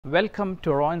Welcome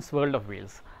to Royan's World of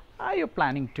Wheels. Are you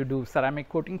planning to do ceramic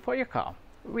coating for your car?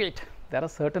 Wait, there are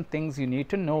certain things you need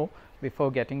to know before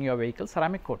getting your vehicle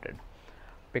ceramic coated,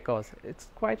 because it's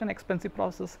quite an expensive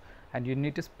process and you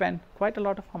need to spend quite a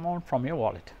lot of amount from your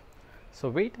wallet. So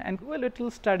wait and do a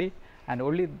little study and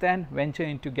only then venture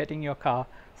into getting your car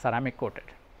ceramic coated.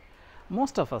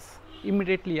 Most of us,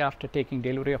 immediately after taking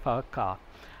delivery of our car,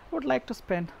 would like to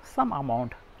spend some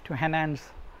amount to enhance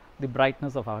the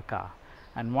brightness of our car.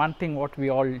 And one thing what we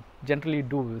all generally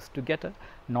do is to get a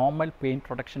normal paint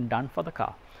protection done for the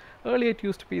car. Earlier it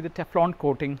used to be the Teflon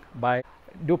coating by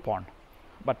DuPont,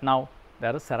 but now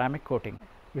there is ceramic coating,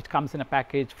 which comes in a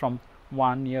package from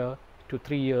 1 year to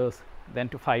 3 years, then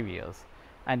to 5 years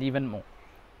and even more.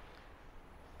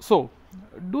 So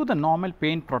do the normal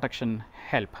paint protection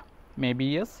help? Maybe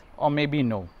yes or maybe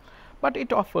no, but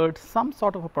it offered some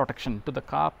sort of a protection to the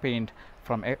car paint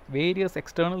from various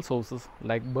external sources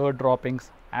like bird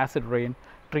droppings, acid rain,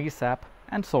 tree sap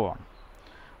and so on.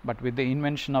 But with the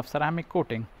invention of ceramic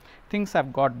coating, things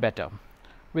have got better.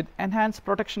 With enhanced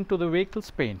protection to the vehicle's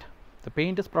paint, the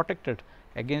paint is protected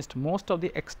against most of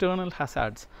the external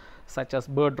hazards such as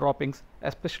bird droppings,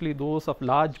 especially those of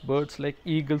large birds like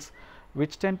eagles,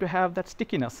 which tend to have that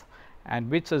stickiness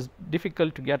and which is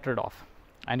difficult to get rid of,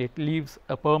 and it leaves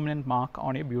a permanent mark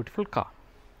on a beautiful car.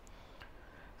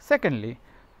 Secondly,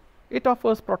 it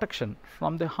offers protection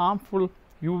from the harmful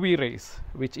UV rays,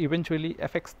 which eventually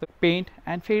affects the paint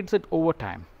and fades it over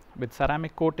time. With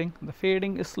ceramic coating, the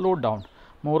fading is slowed down.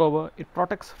 Moreover, it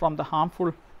protects from the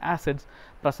harmful acids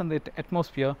present in the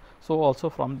atmosphere, so also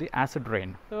from the acid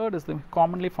rain. Third is the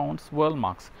commonly found swirl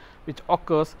marks, which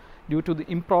occurs due to the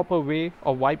improper way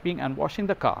of wiping and washing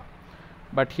the car.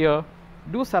 But here,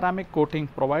 do ceramic coating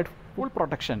provide full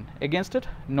protection against it?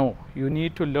 No, you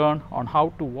need to learn on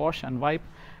how to wash and wipe,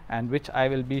 and which I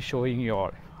will be showing you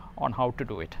all on how to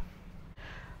do it.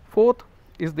 Fourth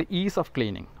is the ease of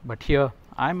cleaning, but here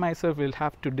I myself will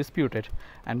have to dispute it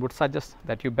and would suggest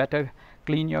that you better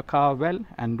clean your car well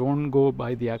and don't go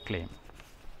by their claim.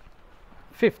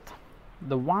 Fifth,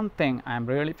 the one thing I am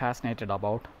really fascinated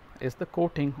about is the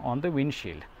coating on the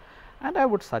windshield, and I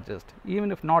would suggest,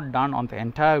 even if not done on the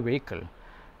entire vehicle,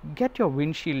 get your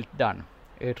windshield done.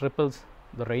 It repels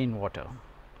the rainwater.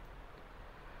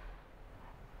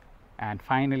 And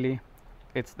finally,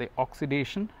 it's the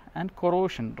oxidation and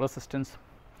corrosion resistance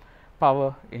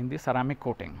power in the ceramic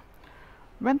coating.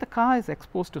 When the car is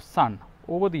exposed to sun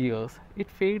over the years,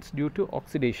 it fades due to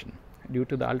oxidation, due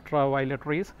to the ultraviolet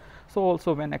rays, so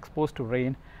also when exposed to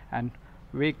rain and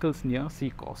vehicles near sea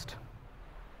coast.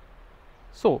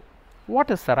 So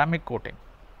what is ceramic coating?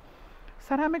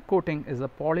 Ceramic coating is a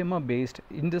polymer based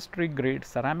industry grade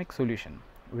ceramic solution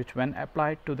which, when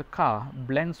applied to the car,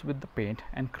 blends with the paint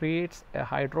and creates a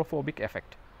hydrophobic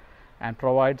effect and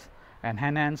provides an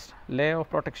enhanced layer of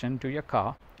protection to your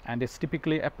car, and is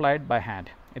typically applied by hand.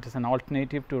 It is an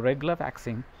alternative to regular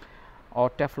waxing or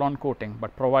Teflon coating,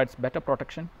 but provides better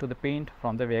protection to the paint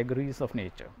from the vagaries of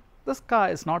nature. This car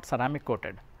is not ceramic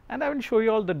coated, and I will show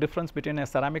you all the difference between a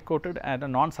ceramic coated and a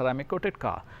non-ceramic coated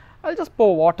car. I'll just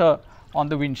pour water on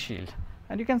the windshield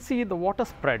and you can see the water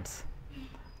spreads.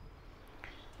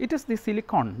 It is the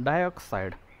silicon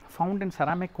dioxide found in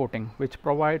ceramic coating which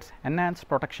provides enhanced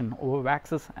protection over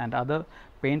waxes and other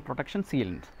paint protection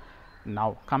sealants.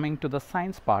 Now coming to the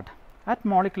science part, at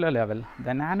molecular level,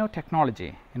 the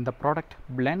nanotechnology in the product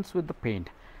blends with the paint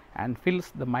and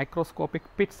fills the microscopic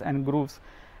pits and grooves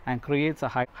and creates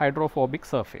a hydrophobic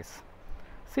surface.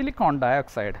 Silicon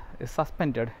dioxide is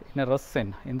suspended in a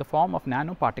resin in the form of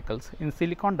nanoparticles in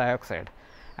silicon dioxide,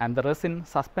 and the resin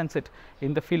suspends it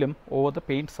in the film over the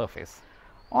paint surface.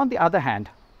 On the other hand,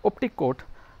 optic coat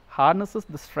harnesses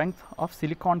the strength of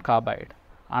silicon carbide.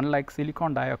 Unlike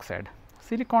silicon dioxide,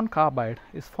 silicon carbide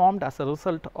is formed as a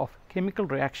result of chemical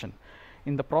reaction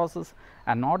in the process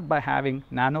and not by having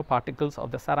nanoparticles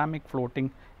of the ceramic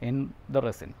floating in the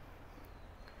resin.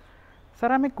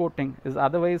 Ceramic coating is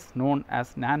otherwise known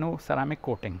as nano ceramic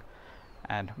coating,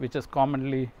 and which is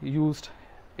commonly used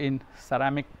in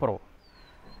ceramic pro.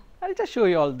 I'll just show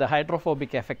you all the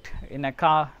hydrophobic effect in a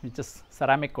car which is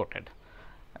ceramic coated.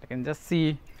 I can just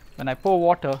see when I pour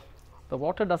water, the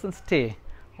water doesn't stay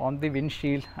on the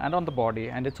windshield and on the body,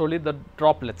 and it's only the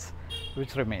droplets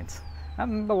which remains,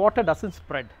 and the water doesn't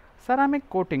spread. Ceramic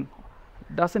coating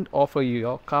doesn't offer you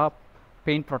your car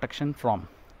paint protection from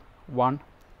 1.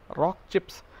 Rock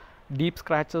chips, deep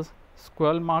scratches,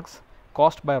 swirl marks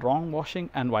caused by wrong washing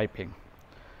and wiping.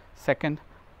 Second,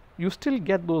 you still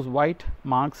get those white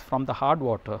marks from the hard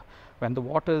water when the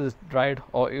water is dried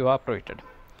or evaporated.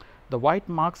 The white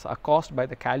marks are caused by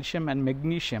the calcium and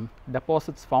magnesium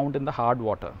deposits found in the hard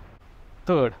water.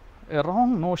 Third, a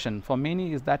wrong notion for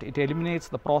many is that it eliminates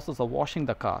the process of washing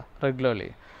the car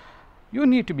regularly. You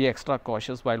need to be extra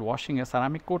cautious while washing a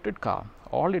ceramic coated car.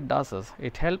 All it does is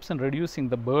it helps in reducing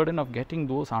the burden of getting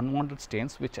those unwanted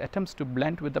stains which attempts to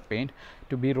blend with the paint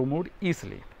to be removed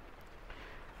easily.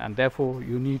 And therefore,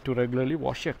 you need to regularly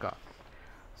wash your car.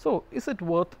 So, is it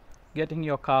worth getting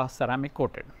your car ceramic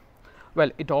coated?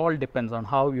 Well, it all depends on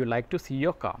how you like to see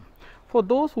your car. For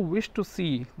those who wish to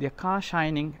see their car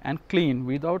shining and clean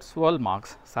without swirl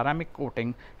marks, ceramic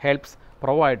coating helps,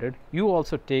 provided you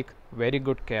also take very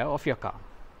good care of your car.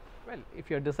 Well, if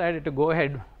you have decided to go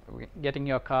ahead getting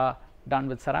your car done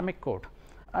with ceramic coat,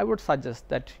 I would suggest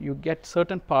that you get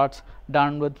certain parts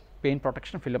done with paint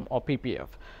protection film or PPF.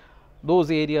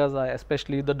 Those areas are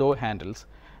especially the door handles,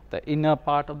 the inner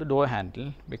part of the door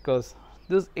handle, because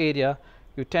this area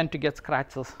you tend to get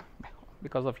scratches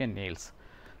because of your nails.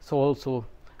 So also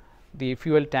the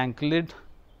fuel tank lid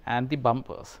and the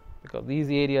bumpers, because these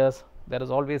areas there is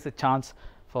always a chance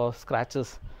for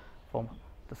scratches, for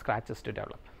the scratches to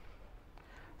develop.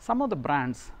 Some of the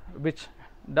brands which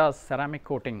does ceramic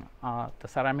coating are the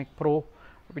Ceramic Pro,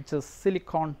 which is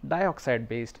silicon dioxide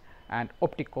based, and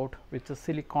Opticoat, which is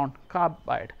silicon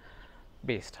carbide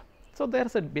based. So there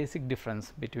is a basic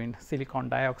difference between silicon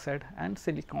dioxide and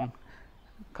silicon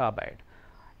carbide.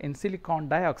 In silicon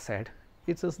dioxide,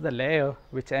 it is the layer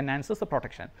which enhances the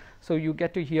protection. So you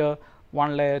get to hear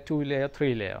 1 layer, 2 layer,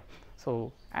 3 layer.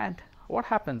 So, and what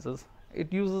happens is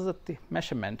it uses a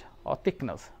measurement or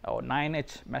thickness or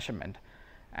 9H measurement,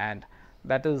 and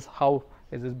that is how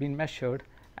it has been measured.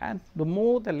 And the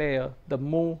more the layer, the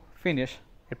more finish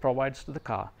it provides to the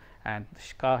car, and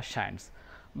the car shines.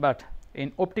 But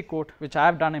in Opticoat, which I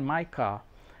have done in my car,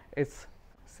 it's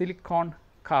silicon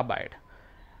carbide,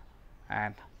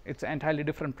 and it's an entirely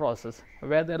different process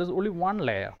where there is only 1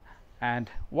 layer, and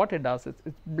what it does is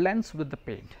it blends with the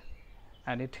paint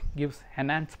and it gives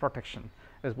enhanced protection,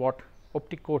 is what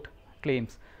Opticoat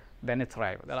claims. Then it's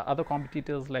right. There are other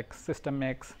competitors like System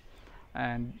X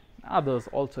and others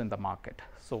also in the market.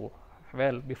 So,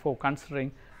 well, before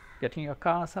considering getting your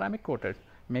car ceramic coated,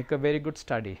 make a very good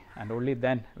study and only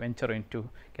then venture into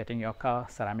getting your car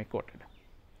ceramic coated.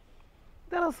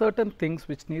 There are certain things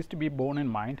which needs to be borne in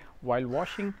mind while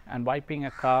washing and wiping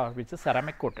a car which is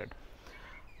ceramic coated.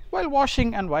 While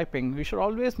washing and wiping, we should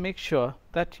always make sure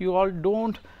that you all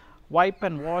don't wipe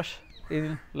and wash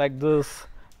in like this,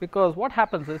 because what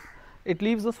happens is it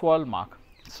leaves a swirl mark.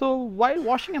 So while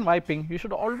washing and wiping, you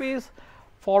should always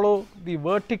follow the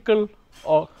vertical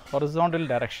or horizontal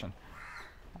direction,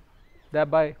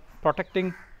 thereby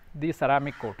protecting the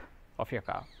ceramic coat of your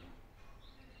car.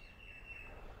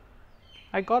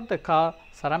 I got the car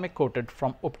ceramic coated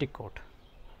from Opticoat,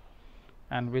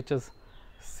 and which is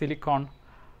silicon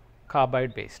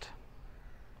carbide based.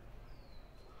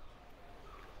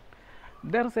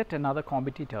 There is yet another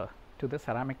competitor to the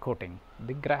ceramic coating,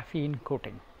 the graphene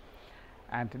coating,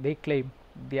 and they claim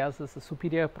theirs is a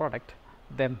superior product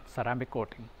than ceramic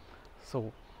coating.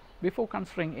 So before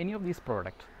considering any of these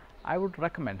products, I would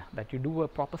recommend that you do a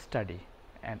proper study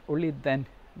and only then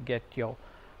get your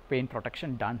paint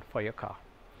protection done for your car.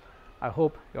 I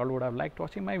hope you all would have liked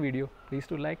watching my video. Please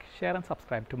do like, share and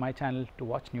subscribe to my channel to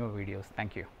watch newer videos.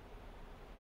 Thank you.